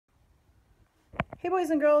Hey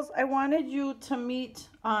boys and girls, I wanted you to meet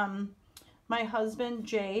my husband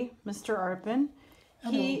Jay, Mr. Arpin.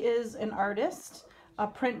 Hello. He is an artist, a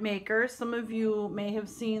printmaker. Some of you may have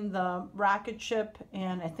seen the rocket ship,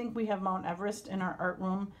 and I think we have Mount Everest in our art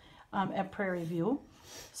room at Prairie View.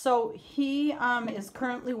 So he is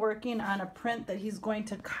currently working on a print that he's going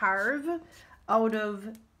to carve out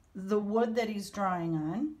of the wood that he's drawing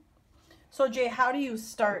on. So Jay, how do you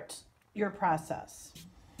start your process?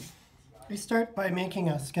 I start by making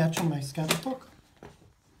a sketch in my sketchbook.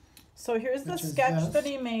 So here's the sketch that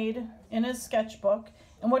he made in his sketchbook.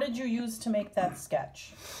 And what did you use to make that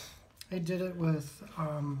sketch? I did it with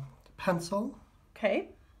pencil. Okay.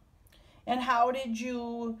 And how did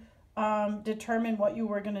you determine what you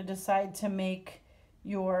were going to decide to make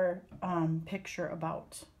your picture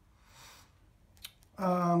about?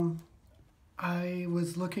 I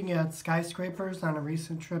was looking at skyscrapers on a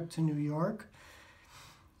recent trip to New York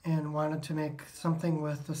and wanted to make something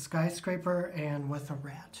with a skyscraper and with a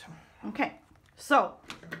rat. Okay, so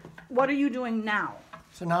what are you doing now?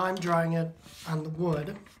 So now I'm drawing it on the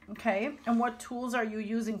wood. Okay, and what tools are you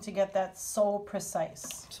using to get that so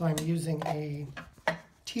precise? So I'm using a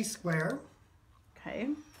T-square. Okay.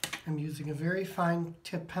 I'm using a very fine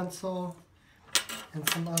tip pencil and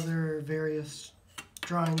some other various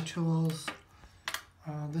drawing tools.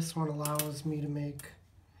 This one allows me to make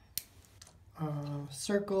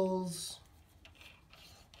circles.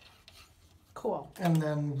 Cool. And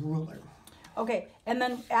then ruler. Okay, and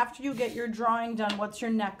then after you get your drawing done, what's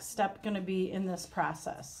your next step going to be in this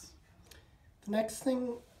process? The next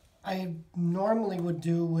thing I normally would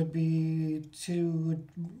do would be to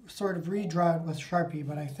sort of redraw it with Sharpie,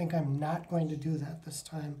 but I think I'm not going to do that this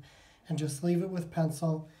time and just leave it with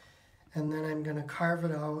pencil. And then I'm going to carve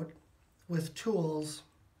it out with tools,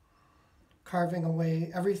 carving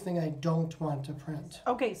away everything I don't want to print.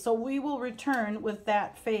 Okay, so we will return with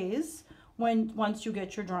that phase once you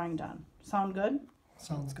get your drawing done. Sound good?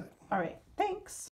 Sounds good. All right, thanks.